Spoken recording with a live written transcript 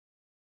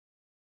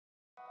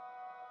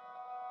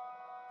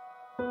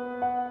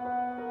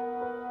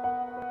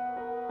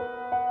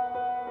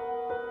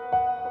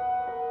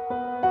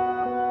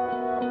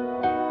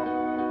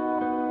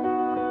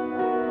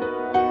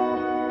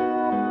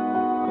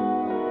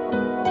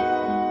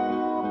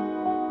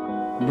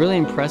I'm really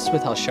impressed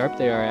with how sharp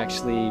they are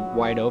actually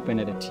wide open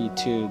at a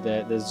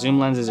T2. The zoom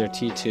lenses are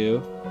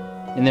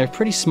T2 and they're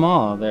pretty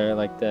small. They're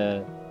like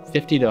the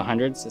 50 to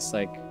 100s, it's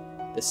like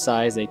this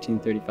size,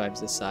 1835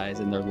 is this size,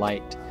 and they're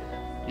light.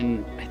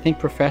 And I think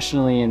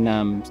professionally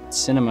in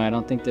cinema, I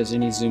don't think there's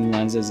any zoom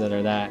lenses that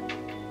are that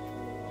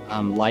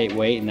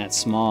lightweight and that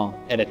small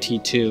at a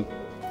T2.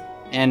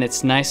 And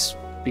it's nice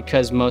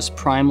because most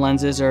prime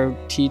lenses are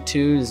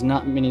T2. There's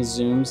not many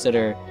zooms that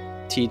are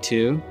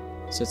T2,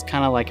 so it's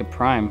kind of like a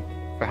prime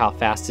for how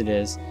fast it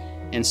is.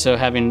 And so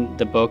having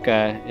the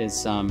bokeh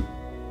is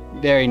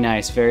very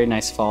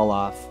nice fall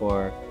off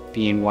for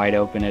being wide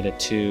open at a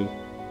 2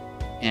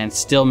 and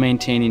still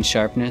maintaining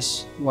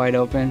sharpness wide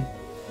open,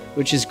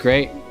 which is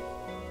great,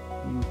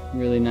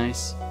 really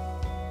nice.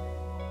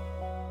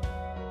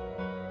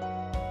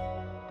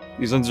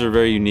 These lenses are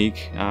very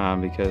unique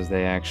because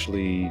they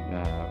actually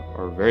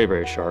are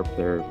very sharp.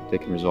 They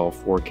can resolve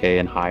 4K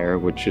and higher,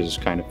 which is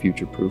kind of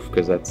future-proof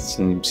because that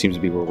seems to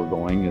be where we're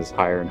going, is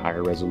higher and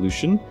higher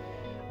resolution.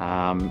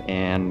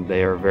 And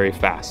they are very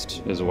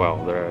fast as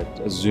well. They're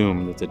a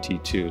zoom that's a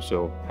T2,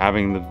 so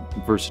having the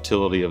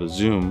versatility of a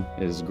zoom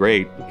is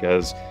great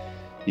because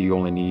you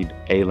only need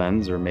a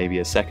lens or maybe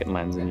a second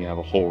lens and you have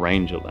a whole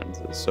range of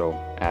lenses. So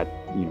at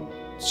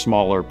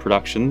smaller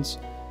productions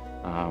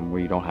where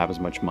you don't have as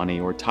much money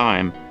or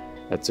time,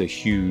 that's a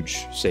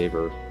huge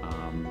saver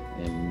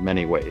in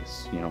many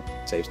ways.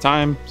 It saves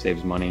time,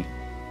 saves money,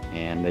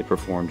 and they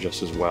perform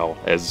just as well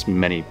as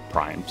many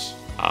primes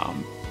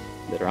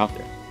that are out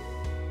there.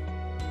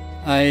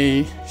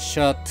 I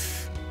shot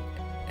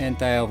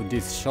entire of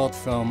this short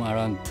film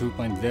around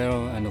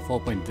 2.0 and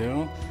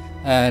 4.0,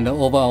 and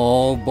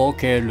overall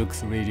bokeh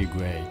looks really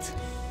great.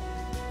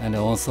 And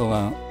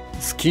also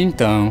skin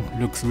tone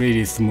looks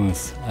really smooth,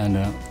 and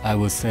I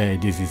would say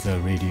this is a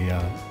really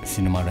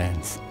cinema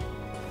lens.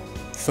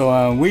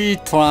 So we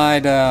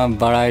tried a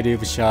variety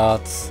of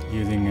shots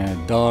using a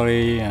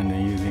dolly and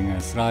using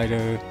a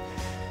slider,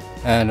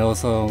 and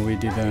also we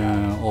did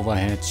an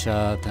overhead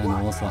shot and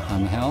also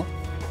handheld.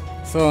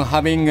 So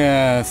having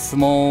a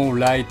small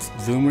light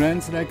zoom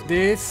lens like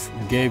this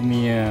gave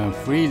me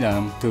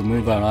freedom to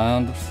move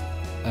around,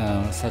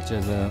 such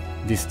as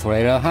this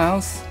trailer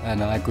house,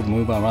 and I could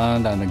move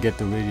around and get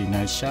a really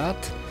nice shot.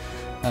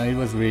 It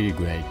was really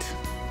great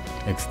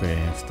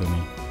experience to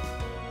me.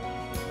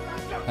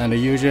 And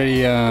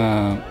usually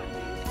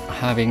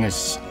having a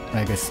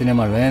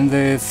cinema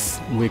lenses,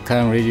 we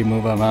can't really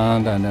move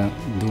around, and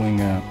doing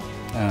a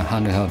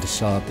handheld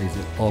shot is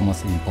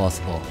almost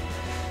impossible.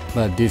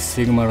 But this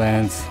SIGMA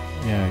lens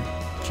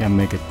can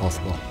make it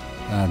possible.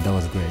 That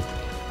was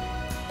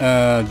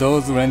great.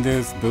 Those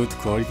lenses build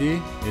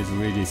quality is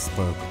really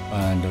superb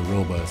and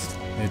robust.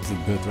 It's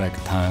built like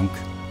a tank,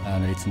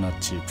 and it's not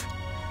cheap.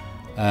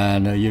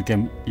 And you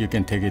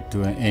can take it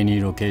to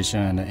any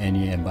location and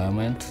any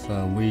environment.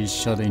 So we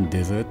shot in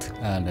desert,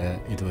 and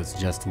it was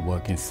just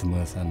working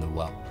smooth and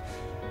well.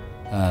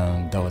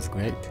 That was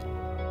great.